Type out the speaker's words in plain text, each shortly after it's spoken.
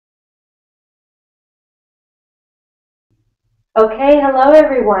Okay, hello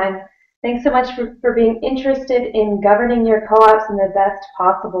everyone. Thanks so much for being interested in governing your co-ops in the best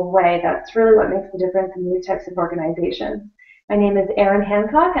possible way. That's really what makes the difference in these types of organizations. My name is Erin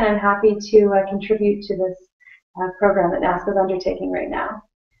Hancock, and I'm happy to contribute to this program that NASPA is undertaking right now.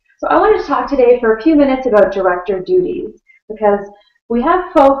 So I wanted to talk today for a few minutes about director duties, because we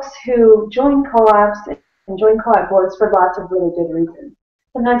have folks who join co-ops and join co-op boards for lots of really good reasons.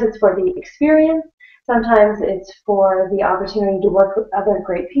 Sometimes it's for the experience. Sometimes it's for the opportunity to work with other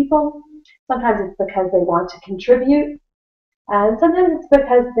great people. Sometimes it's because they want to contribute. And sometimes it's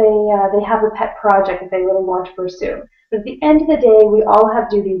because they have a pet project that they really want to pursue. But at the end of the day, we all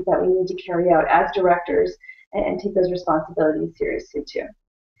have duties that we need to carry out as directors and take those responsibilities seriously too.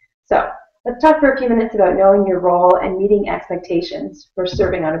 So let's talk for a few minutes about knowing your role and meeting expectations for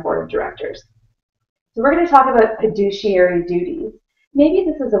serving on a board of directors. So we're going to talk about fiduciary duties. Maybe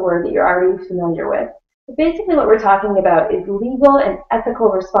this is a word that you're already familiar with. But basically what we're talking about is legal and ethical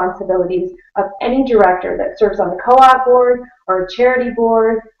responsibilities of any director that serves on a co-op board or a charity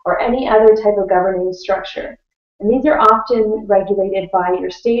board or any other type of governing structure. And these are often regulated by your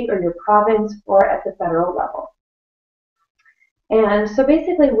state or your province or at the federal level. And so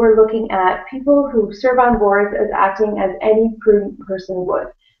basically we're looking at people who serve on boards as acting as any prudent person would.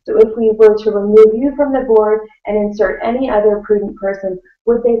 So if we were to remove you from the board and insert any other prudent person,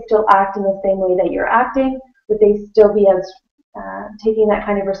 would they still act in the same way that you're acting? Would they still be as taking that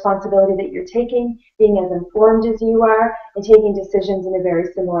kind of responsibility that you're taking, being as informed as you are, and taking decisions in a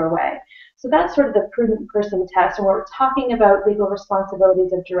very similar way? So that's sort of the prudent person test. And when we're talking about legal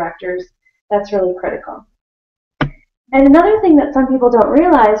responsibilities of directors, that's really critical. And another thing that some people don't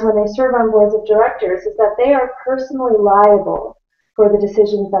realize when they serve on boards of directors is that they are personally liable for the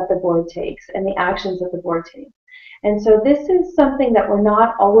decisions that the board takes and the actions that the board takes. And so this is something that we're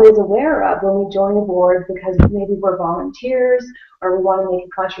not always aware of when we join a board, because maybe we're volunteers or we want to make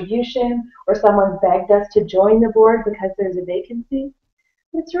a contribution or someone begged us to join the board because there's a vacancy.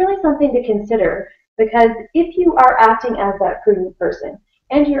 It's really something to consider, because if you are acting as that prudent person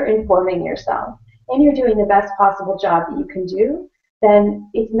and you're informing yourself and you're doing the best possible job that you can do,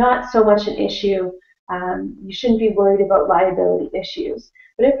 then it's not so much an issue. You shouldn't be worried about liability issues.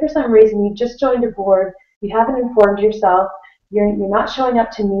 But if for some reason you just joined a board, you haven't informed yourself, you're not showing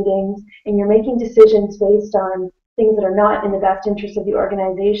up to meetings, and you're making decisions based on things that are not in the best interest of the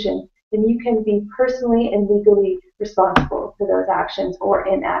organization, then you can be personally and legally responsible for those actions or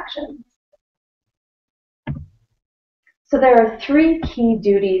inactions. So there are three key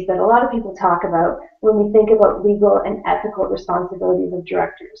duties that a lot of people talk about when we think about legal and ethical responsibilities of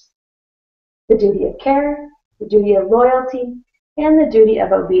directors: the duty of care, the duty of loyalty, and the duty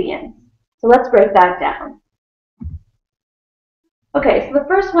of obedience. So let's break that down. Okay, so the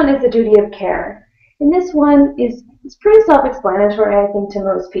first one is the duty of care. And this one is pretty self-explanatory, I think, to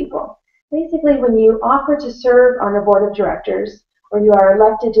most people. Basically, when you offer to serve on a board of directors, or you are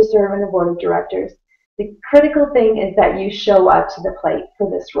elected to serve on a board of directors, the critical thing is that you show up to the plate for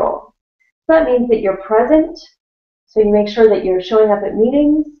this role. So that means that you're present, so you make sure that you're showing up at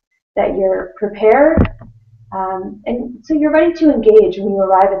meetings, that you're prepared, and so you're ready to engage when you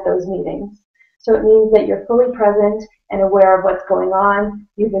arrive at those meetings. So it means that you're fully present and aware of what's going on,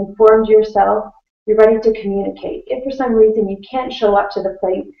 you've informed yourself, you're ready to communicate. If for some reason you can't show up to the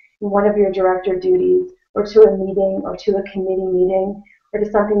plate in one of your director duties, or to a meeting, or to a committee meeting, or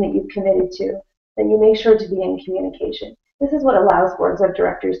to something that you've committed to, then you make sure to be in communication. This is what allows boards of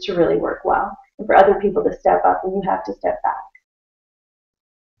directors to really work well, and for other people to step up when you have to step back.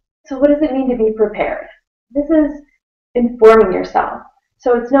 So what does it mean to be prepared? This is informing yourself.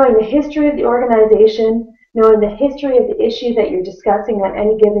 So it's knowing the history of the organization, knowing the history of the issue that you're discussing on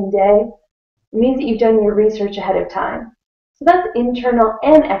any given day. It means that you've done your research ahead of time. So that's internal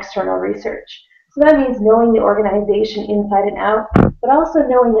and external research. So that means knowing the organization inside and out, but also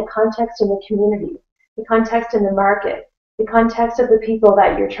knowing the context in the community, the context in the market, the context of the people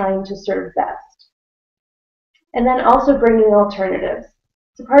that you're trying to serve best. And then also bringing alternatives.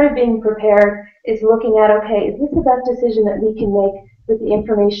 So part of being prepared is looking at, okay, is this the best decision that we can make with the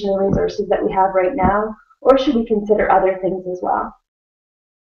information and resources that we have right now, or should we consider other things as well?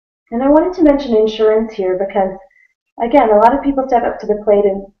 And I wanted to mention insurance here because, again, a lot of people step up to the plate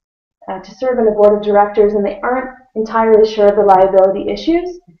and to serve on a board of directors, and they aren't entirely sure of the liability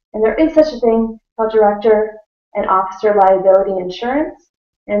issues. And there is such a thing called director and officer liability insurance,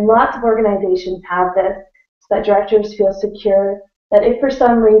 and lots of organizations have this, so that directors feel secure that if for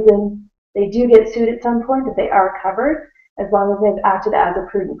some reason they do get sued at some point, that they are covered as long as they've acted as a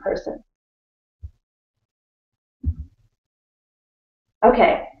prudent person.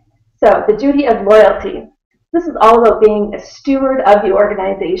 Okay, so the duty of loyalty. This is all about being a steward of the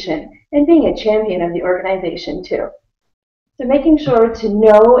organization and being a champion of the organization too. So making sure to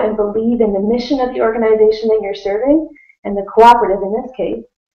know and believe in the mission of the organization that you're serving, and the cooperative in this case,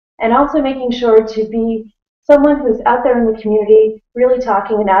 and also making sure to be someone who's out there in the community really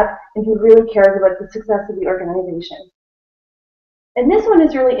talking it up and who really cares about the success of the organization. And this one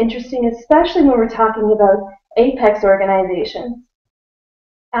is really interesting, especially when we're talking about apex organizations.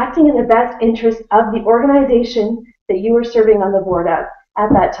 Acting in the best interest of the organization that you are serving on the board of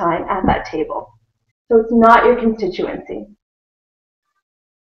at that time, at that table. So it's not your constituency.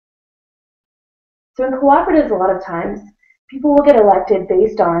 So in cooperatives, a lot of times, people will get elected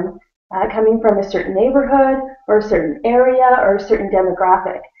based on coming from a certain neighborhood or a certain area or a certain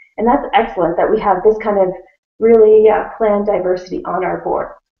demographic. And that's excellent that we have this kind of really planned diversity on our board.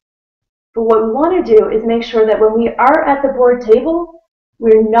 But what we want to do is make sure that when we are at the board table,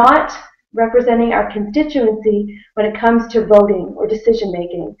 we're not representing our constituency when it comes to voting or decision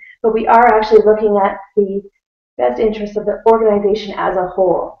making, but we are actually looking at the best interests of the organization as a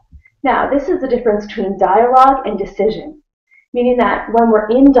whole. Now, this is the difference between dialogue and decision, meaning that when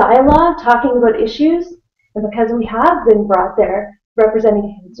we're in dialogue talking about issues, and because we have been brought there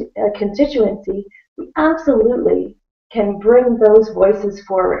representing a constituency, we absolutely can bring those voices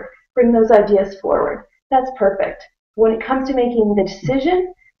forward, bring those ideas forward. That's perfect. When it comes to making the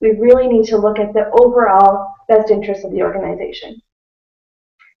decision, we really need to look at the overall best interests of the organization.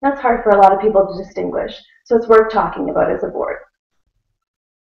 That's hard for a lot of people to distinguish, so it's worth talking about as a board.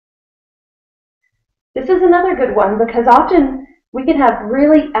 This is another good one because often we can have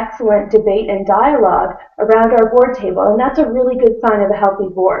really excellent debate and dialogue around our board table, and that's a really good sign of a healthy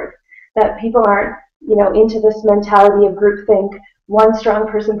board, that people aren't, into this mentality of groupthink. One strong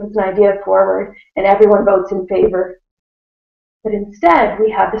person puts an idea forward and everyone votes in favor. But instead, we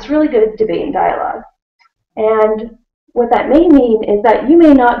have this really good debate and dialogue. And what that may mean is that you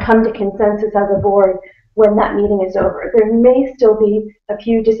may not come to consensus as a board when that meeting is over. There may still be a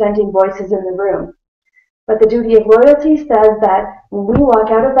few dissenting voices in the room. But the duty of loyalty says that when we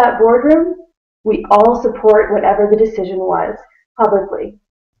walk out of that boardroom, we all support whatever the decision was publicly.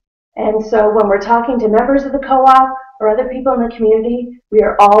 And so when we're talking to members of the co-op or other people in the community, we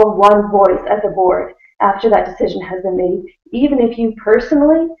are all one voice as a board after that decision has been made, even if you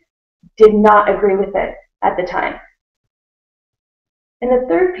personally did not agree with it at the time. And the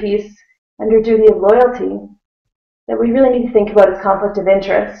third piece, under duty of loyalty, that we really need to think about is conflict of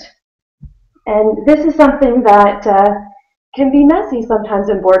interest. And this is something that can be messy sometimes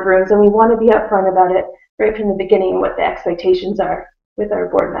in boardrooms, and we want to be upfront about it right from the beginning, what the expectations are with our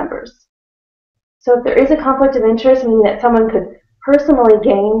board members. So if there is a conflict of interest, meaning that someone could personally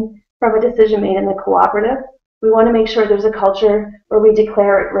gain from a decision made in the cooperative, we want to make sure there's a culture where we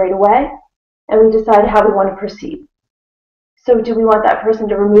declare it right away and we decide how we want to proceed. So do we want that person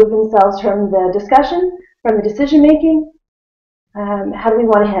to remove themselves from the discussion, from the decision making? How do we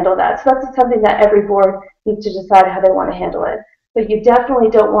want to handle that? So that's something that every board needs to decide how they want to handle it. But you definitely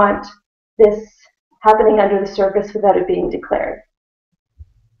don't want this happening under the surface without it being declared.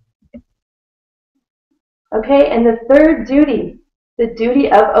 Okay, and the third duty, the duty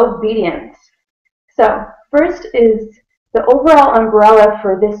of obedience. So first is the overall umbrella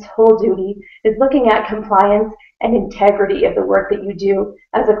for this whole duty is looking at compliance and integrity of the work that you do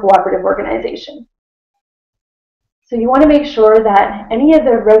as a cooperative organization. So you want to make sure that any of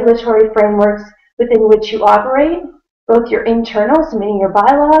the regulatory frameworks within which you operate, both your internal, so meaning your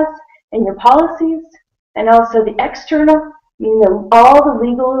bylaws and your policies, and also the external, meaning all the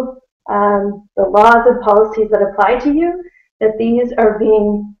legal, the laws and policies that apply to you, that these are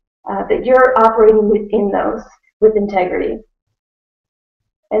being, that you're operating within those with integrity.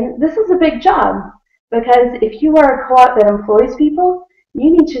 And this is a big job because if you are a co-op that employs people,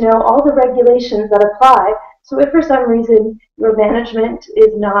 you need to know all the regulations that apply. So if for some reason your management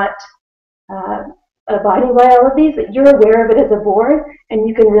is not abiding by all of these, that you're aware of it as a board and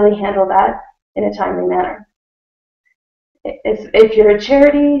you can really handle that in a timely manner. If you're a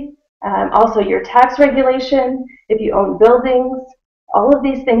charity, also your tax regulation, if you own buildings, all of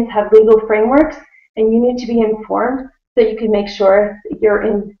these things have legal frameworks and you need to be informed so you can make sure that you're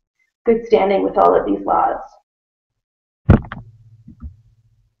in good standing with all of these laws.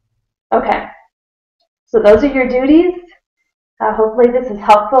 Okay, so those are your duties. Hopefully this is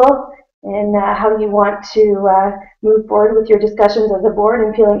helpful in how you want to move forward with your discussions as a board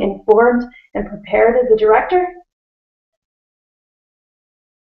and feeling informed and prepared as a director.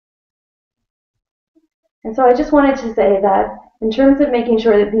 And so I just wanted to say that in terms of making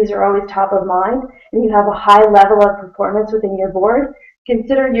sure that these are always top of mind and you have a high level of performance within your board,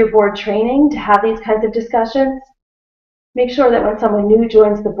 Consider your board training to have these kinds of discussions. Make sure that when someone new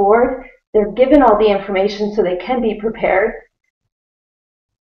joins the board, they're given all the information so they can be prepared.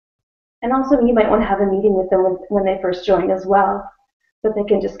 And also, you might want to have a meeting with them when they first join as well, so that they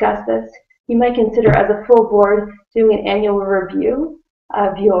can discuss this. You might consider, as a full board, doing an annual review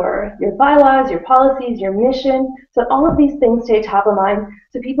of your bylaws, your policies, your mission, so all of these things stay top of mind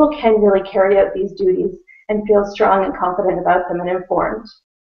so people can really carry out these duties and feel strong and confident about them and informed.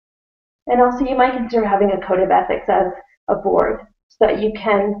 And also, you might consider having a code of ethics as a board so that you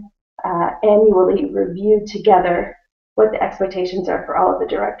can annually review together what the expectations are for all of the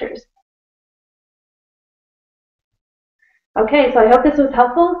directors. Okay, so I hope this was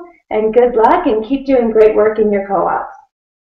helpful, and good luck, and keep doing great work in your co-ops.